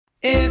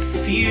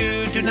If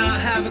you do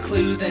not have a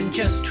clue, then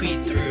just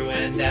tweet through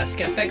and ask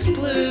FX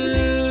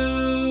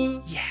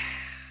Blue. Yeah.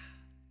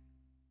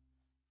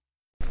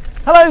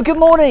 Hello, good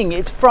morning.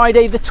 It's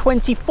Friday the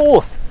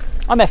 24th.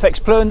 I'm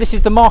FX Blue and this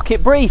is the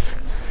Market Brief.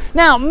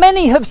 Now,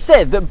 many have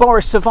said that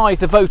Boris survived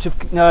the vote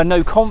of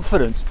no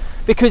confidence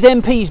because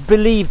MPs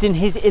believed in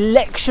his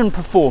election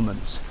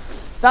performance.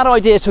 That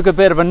idea took a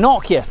bit of a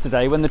knock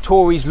yesterday when the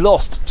Tories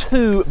lost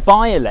 2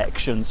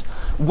 by-elections.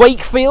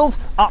 Wakefield,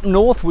 up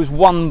north, was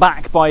won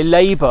back by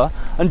Labour,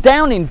 and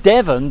down in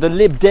Devon, the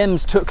Lib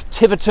Dems took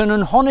Tiverton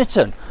and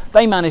Honiton.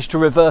 They managed to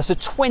reverse a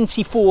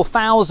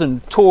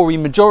 24,000 Tory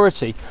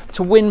majority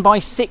to win by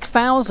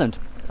 6,000.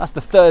 That's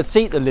the third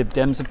seat the Lib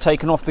Dems have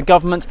taken off the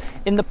government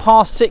in the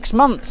past 6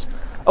 months.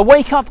 A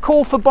wake-up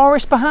call for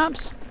Boris,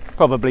 perhaps?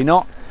 Probably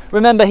not.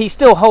 Remember, he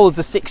still holds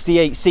a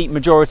 68-seat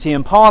majority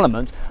in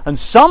Parliament, and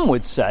some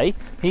would say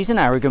he's an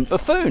arrogant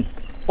buffoon.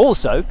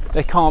 Also,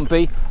 there can't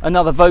be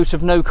another vote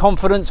of no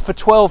confidence for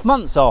 12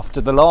 months after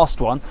the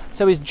last one,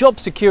 so his job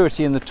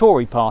security in the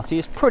Tory party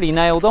is pretty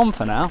nailed on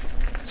for now.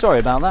 Sorry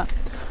about that.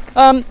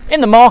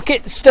 In the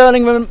market,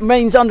 sterling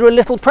remains under a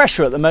little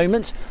pressure at the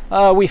moment.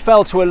 We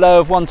fell to a low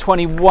of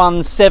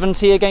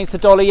 121.70 against the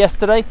dollar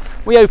yesterday.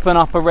 We open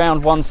up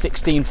around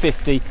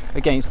 116.50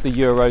 against the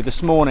euro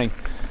this morning.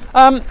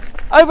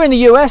 Over in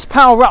the US,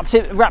 Powell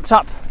wrapped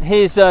up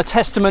his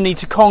testimony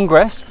to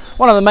Congress.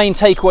 One of the main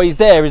takeaways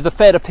there is the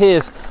Fed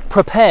appears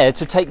prepared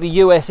to take the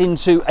US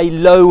into a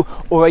low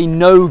or a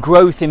no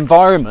growth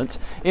environment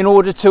in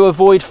order to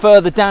avoid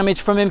further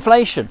damage from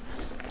inflation.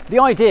 The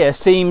idea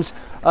seems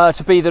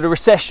to be that a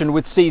recession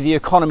would see the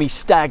economy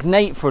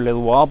stagnate for a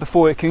little while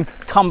before it can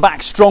come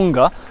back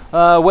stronger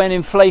when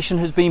inflation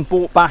has been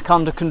brought back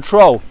under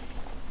control.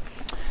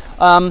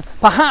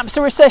 Perhaps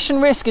a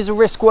recession risk is a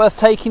risk worth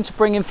taking to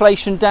bring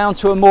inflation down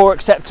to a more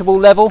acceptable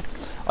level.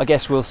 I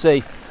guess we'll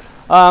see.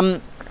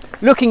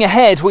 Looking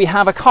ahead, we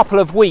have a couple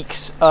of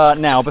weeks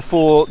now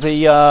before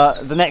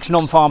the next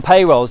non-farm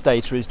payrolls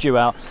data is due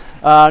out.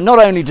 Not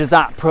only does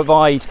that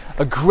provide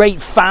a great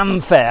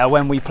fanfare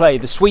when we play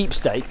the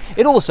sweepstake,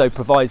 it also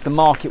provides the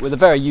market with a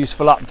very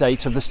useful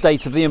update of the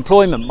state of the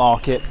employment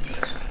market.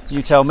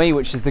 You tell me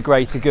which is the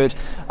greater good.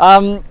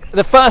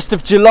 The 1st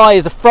of July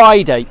is a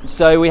Friday,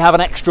 so we have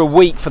an extra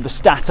week for the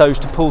Statos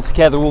to pull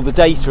together all the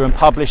data and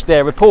publish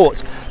their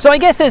reports. So I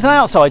guess there's an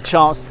outside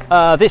chance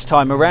this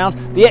time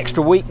around the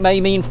extra week may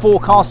mean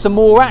forecasts are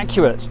more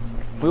accurate.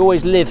 We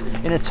always live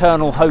in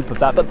eternal hope of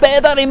that, but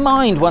bear that in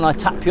mind when I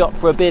tap you up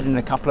for a bid in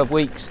a couple of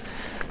weeks.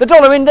 The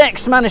dollar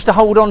index managed to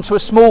hold on to a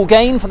small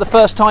gain for the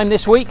first time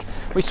this week.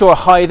 We saw a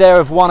high there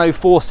of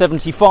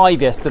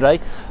 104.75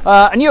 yesterday.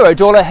 And euro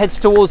dollar heads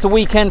towards the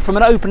weekend from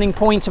an opening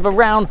point of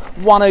around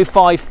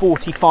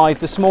 105.45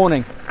 this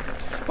morning.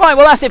 Right,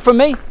 well that's it from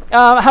me.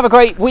 Have a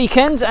great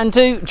weekend and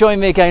do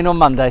join me again on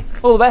Monday.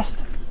 All the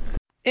best.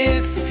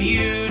 If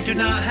you do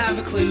not have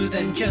a clue,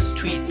 then just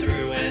tweet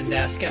through and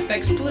ask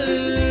FX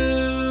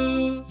Blue.